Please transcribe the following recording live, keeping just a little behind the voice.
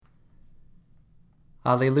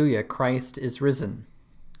Alleluia, Christ is risen.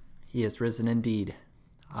 He is risen indeed.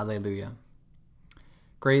 Alleluia.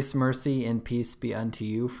 Grace, mercy, and peace be unto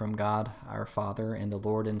you from God our Father and the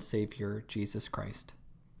Lord and Savior Jesus Christ.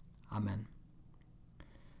 Amen.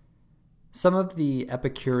 Some of the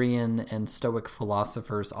Epicurean and Stoic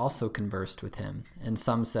philosophers also conversed with him, and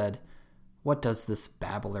some said, "What does this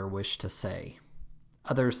babbler wish to say?"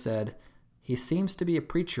 Others said, "He seems to be a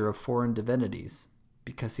preacher of foreign divinities,"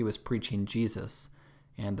 because he was preaching Jesus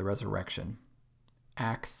and the resurrection.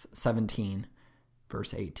 Acts 17,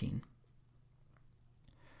 verse 18.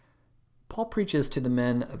 Paul preaches to the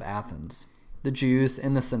men of Athens, the Jews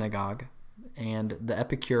in the synagogue, and the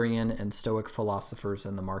Epicurean and Stoic philosophers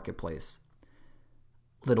in the marketplace.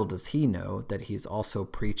 Little does he know that he's also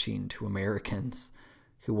preaching to Americans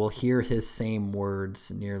who will hear his same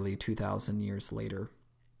words nearly 2,000 years later.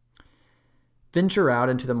 Venture out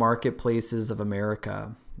into the marketplaces of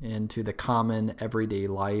America, into the common everyday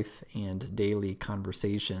life and daily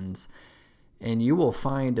conversations, and you will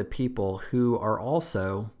find a people who are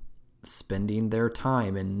also spending their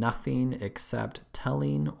time in nothing except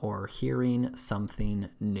telling or hearing something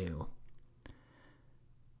new.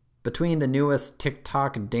 Between the newest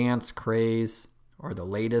TikTok dance craze, or the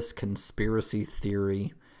latest conspiracy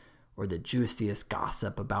theory, or the juiciest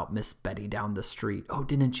gossip about Miss Betty down the street, oh,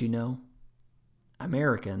 didn't you know?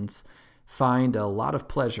 Americans find a lot of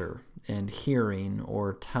pleasure in hearing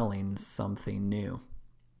or telling something new.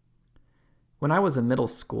 When I was in middle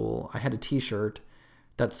school, I had a t-shirt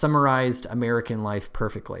that summarized American life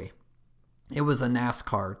perfectly. It was a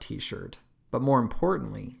NASCAR t-shirt, but more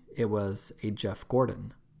importantly, it was a Jeff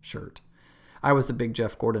Gordon shirt. I was a big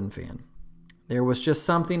Jeff Gordon fan. There was just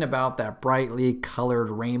something about that brightly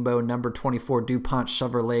colored rainbow number 24 DuPont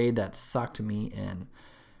Chevrolet that sucked me in.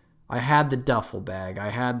 I had the duffel bag, I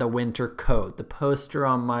had the winter coat, the poster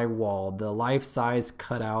on my wall, the life-size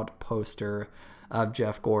cutout poster of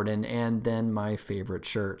Jeff Gordon, and then my favorite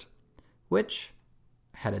shirt, which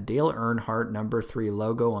had a Dale Earnhardt number 3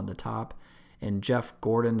 logo on the top and Jeff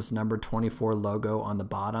Gordon's number 24 logo on the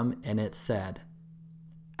bottom, and it said,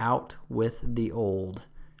 "Out with the old,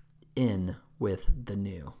 in with the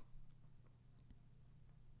new."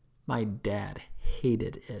 My dad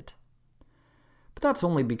hated it. But that's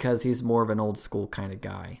only because he's more of an old school kind of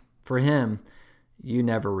guy. For him, you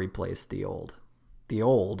never replaced the old. The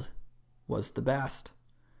old was the best.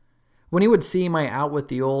 When he would see my out with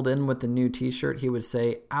the old, in with the new t-shirt, he would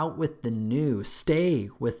say, "Out with the new, stay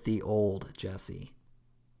with the old, Jesse."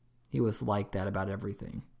 He was like that about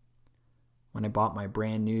everything. When I bought my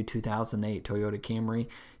brand new 2008 Toyota Camry,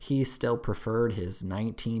 he still preferred his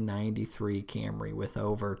 1993 Camry with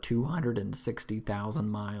over 260,000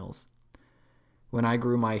 miles. When I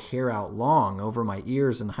grew my hair out long over my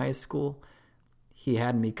ears in high school, he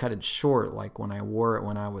had me cut it short like when I wore it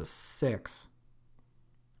when I was 6.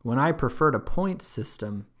 When I preferred a point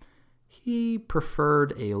system, he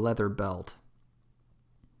preferred a leather belt.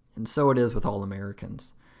 And so it is with all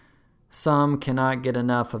Americans. Some cannot get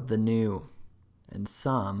enough of the new, and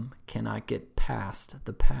some cannot get past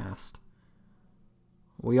the past.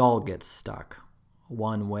 We all get stuck,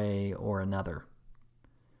 one way or another.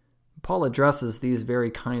 Paul addresses these very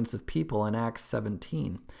kinds of people in Acts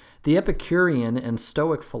 17. The Epicurean and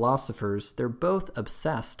Stoic philosophers, they're both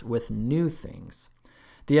obsessed with new things.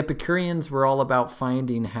 The Epicureans were all about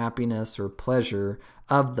finding happiness or pleasure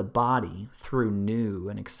of the body through new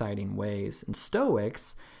and exciting ways. And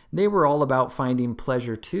Stoics, they were all about finding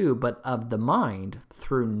pleasure too, but of the mind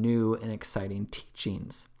through new and exciting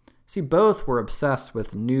teachings. See, both were obsessed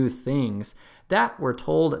with new things that we're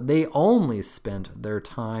told they only spent their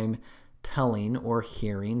time telling or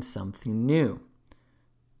hearing something new.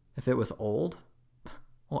 If it was old,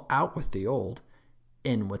 well, out with the old,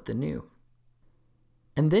 in with the new.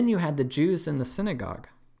 And then you had the Jews in the synagogue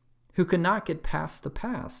who could not get past the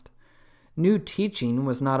past. New teaching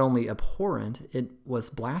was not only abhorrent, it was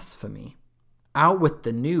blasphemy. Out with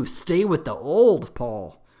the new, stay with the old,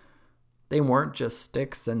 Paul. They weren't just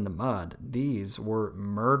sticks in the mud. These were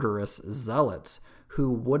murderous zealots who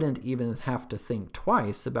wouldn't even have to think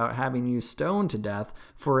twice about having you stoned to death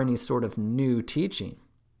for any sort of new teaching.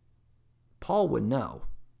 Paul would know.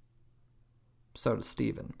 So does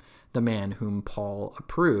Stephen, the man whom Paul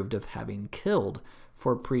approved of having killed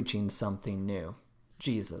for preaching something new,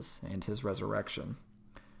 Jesus and his resurrection.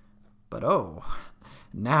 But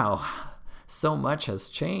now so much has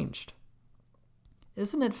changed.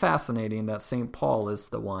 Isn't it fascinating that St. Paul is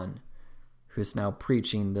the one who's now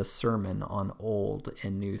preaching this sermon on old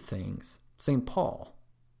and new things? St. Paul.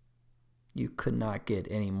 You could not get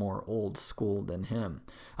any more old school than him.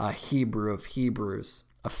 A Hebrew of Hebrews,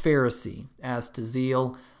 a Pharisee, as to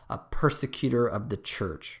zeal, a persecutor of the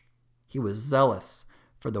church. He was zealous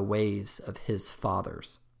for the ways of his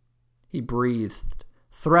fathers. He breathed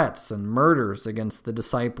threats and murders against the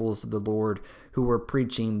disciples of the Lord who were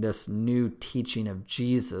preaching this new teaching of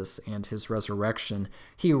Jesus and his resurrection.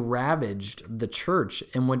 He ravaged the church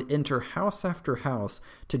and would enter house after house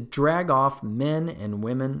to drag off men and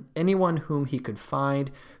women, anyone whom he could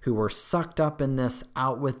find who were sucked up in this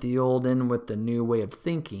out with the old, in with the new way of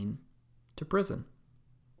thinking, to prison.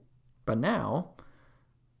 But now,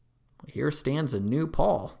 here stands a new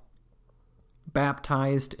Paul,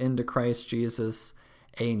 baptized into Christ Jesus,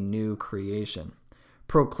 a new creation,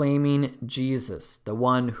 proclaiming Jesus, the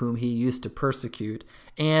one whom he used to persecute,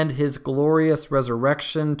 and his glorious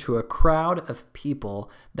resurrection to a crowd of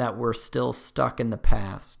people that were still stuck in the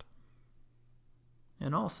past,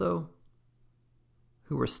 and also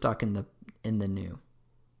who were stuck in the new.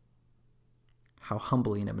 How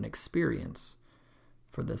humbling of an experience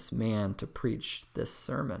for this man to preach this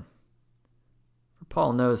sermon. For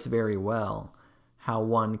Paul knows very well how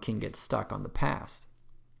one can get stuck on the past,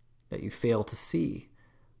 that you fail to see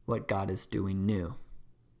what God is doing new,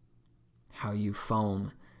 how you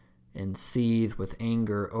foam and seethe with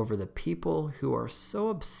anger over the people who are so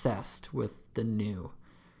obsessed with the new.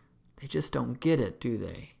 They just don't get it, do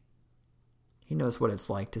they? He knows what it's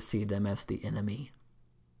like to see them as the enemy,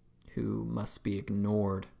 who must be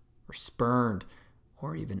ignored or spurned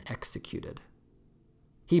or even executed.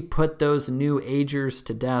 He put those New Agers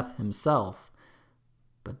to death himself,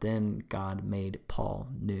 but then God made Paul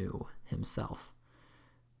new himself.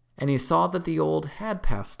 And he saw that the old had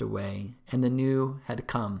passed away and the new had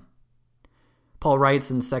come. Paul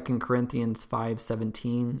writes in 2 Corinthians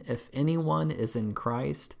 5:17, "If anyone is in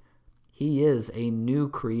Christ, he is a new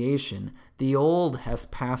creation. The old has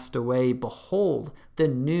passed away. Behold, the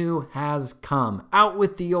new has come. Out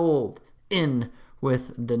with the old, in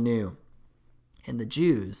with the new." And the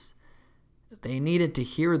Jews, they needed to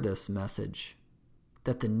hear this message,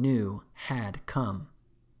 that the new had come.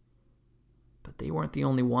 But they weren't the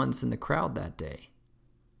only ones in the crowd that day.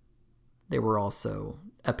 There were also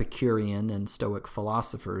Epicurean and Stoic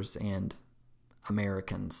philosophers and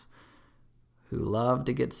Americans who love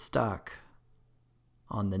to get stuck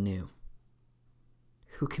on the new,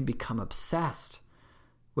 who can become obsessed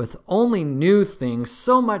with only new things,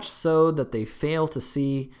 so much so that they fail to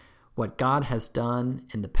see what God has done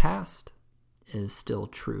in the past is still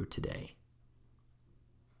true today.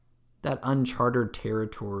 That uncharted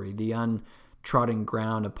territory, the untrodden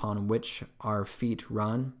ground upon which our feet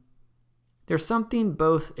run, there's something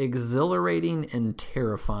both exhilarating and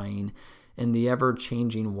terrifying in the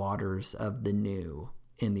ever-changing waters of the new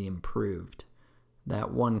and the improved,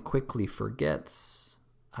 that one quickly forgets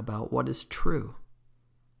about what is true.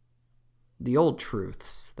 The old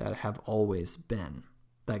truths that have always been,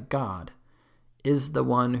 that God is the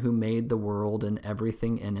one who made the world and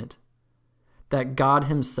everything in it, that God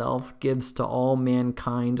himself gives to all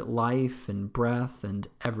mankind life and breath and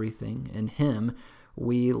everything. In him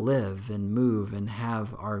we live and move and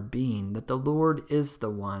have our being, that the Lord is the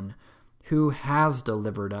one who has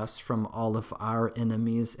delivered us from all of our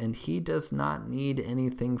enemies, and he does not need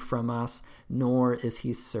anything from us, nor is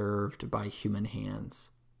he served by human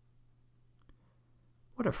hands.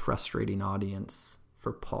 What a frustrating audience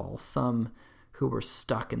for Paul, some who were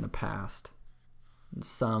stuck in the past, and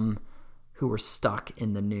some who were stuck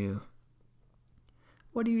in the new.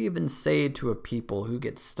 What do you even say to a people who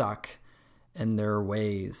get stuck in their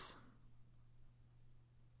ways,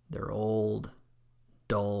 their old,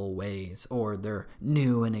 dull ways, or their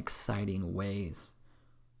new and exciting ways?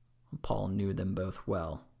 Paul knew them both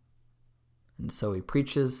well, and so he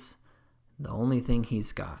preaches the only thing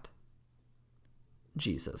he's got,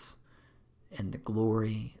 Jesus, and the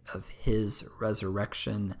glory of his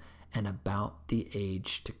resurrection, and about the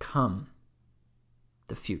age to come,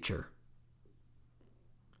 the future.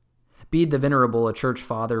 Bede the Venerable, a church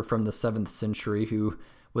father from the 7th century who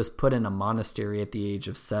was put in a monastery at the age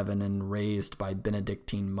of 7 and raised by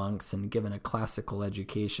Benedictine monks and given a classical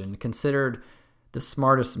education, considered the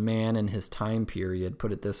smartest man in his time period,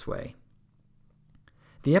 put it this way: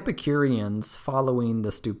 the Epicureans, following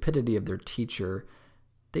the stupidity of their teacher,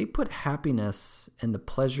 they put happiness in the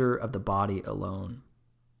pleasure of the body alone,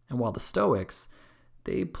 and while the Stoics,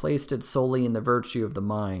 they placed it solely in the virtue of the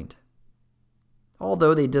mind.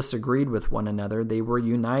 Although they disagreed with one another, they were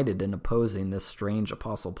united in opposing this strange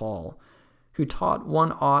Apostle Paul, who taught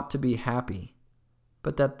one ought to be happy,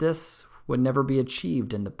 but that this would never be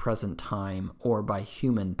achieved in the present time or by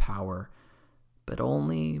human power, but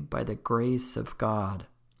only by the grace of God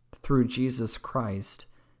through Jesus Christ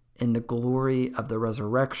in the glory of the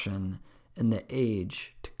resurrection in the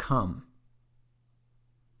age to come.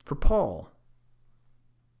 For Paul,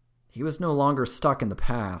 he was no longer stuck in the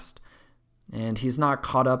past, and he's not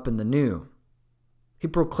caught up in the new. He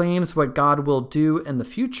proclaims what God will do in the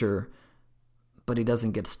future, but he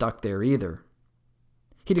doesn't get stuck there either.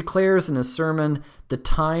 He declares in his sermon the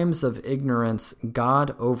times of ignorance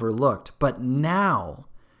God overlooked, but now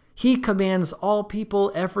he commands all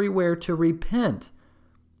people everywhere to repent,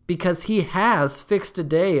 because he has fixed a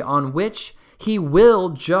day on which he will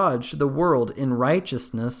judge the world in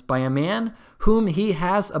righteousness by a man whom he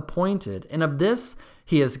has appointed, and of this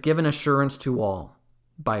he has given assurance to all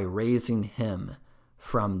by raising him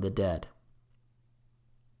from the dead.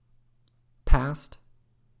 Past,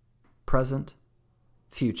 present,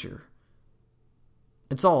 future.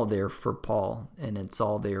 It's all there for Paul, and it's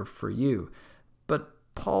all there for you. But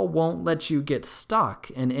Paul won't let you get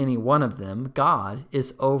stuck in any one of them. God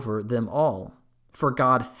is over them all. For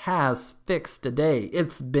God has fixed a day.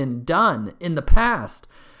 It's been done in the past.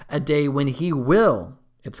 A day when he will,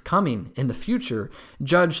 it's coming in the future,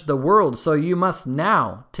 judge the world. So you must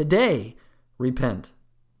now, today, repent.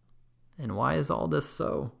 And why is all this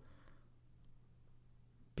so?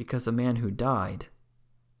 Because a man who died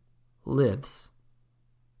lives,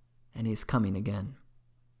 and he's coming again.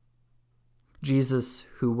 Jesus,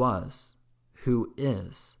 who was, who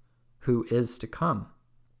is to come.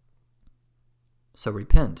 So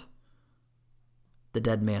repent. The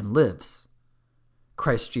dead man lives.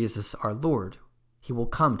 Christ Jesus our Lord, he will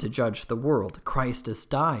come to judge the world. Christ has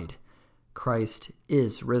died. Christ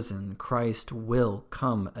is risen. Christ will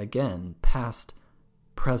come again, past,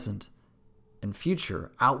 present, and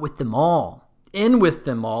future. Out with them all. In with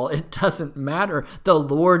them all. It doesn't matter. The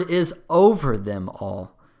Lord is over them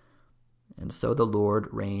all. And so the Lord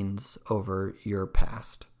reigns over your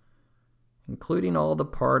past, including all the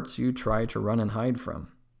parts you try to run and hide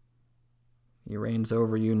from. He reigns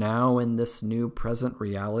over you now in this new present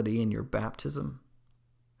reality in your baptism,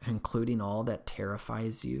 including all that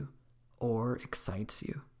terrifies you or excites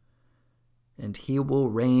you. And he will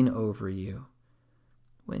reign over you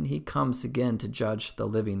when he comes again to judge the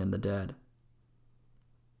living and the dead.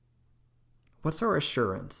 What's our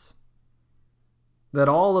assurance that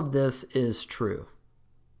all of this is true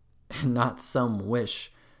and not some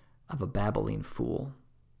wish of a babbling fool?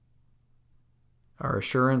 Our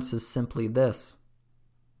assurance is simply this: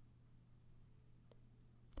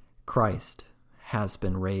 Christ has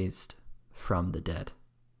been raised from the dead.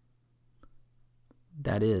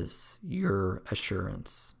 That is your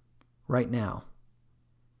assurance right now.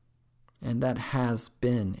 And that has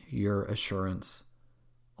been your assurance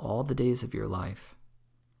all the days of your life.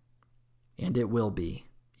 And it will be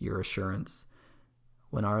your assurance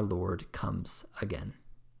when our Lord comes again.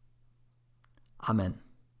 Amen.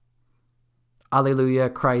 Alleluia,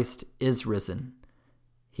 Christ is risen.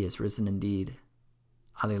 He is risen indeed.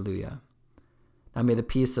 Alleluia. Now may the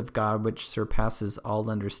peace of God, which surpasses all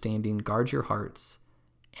understanding, guard your hearts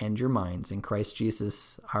and your minds in Christ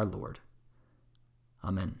Jesus our Lord.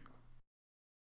 Amen.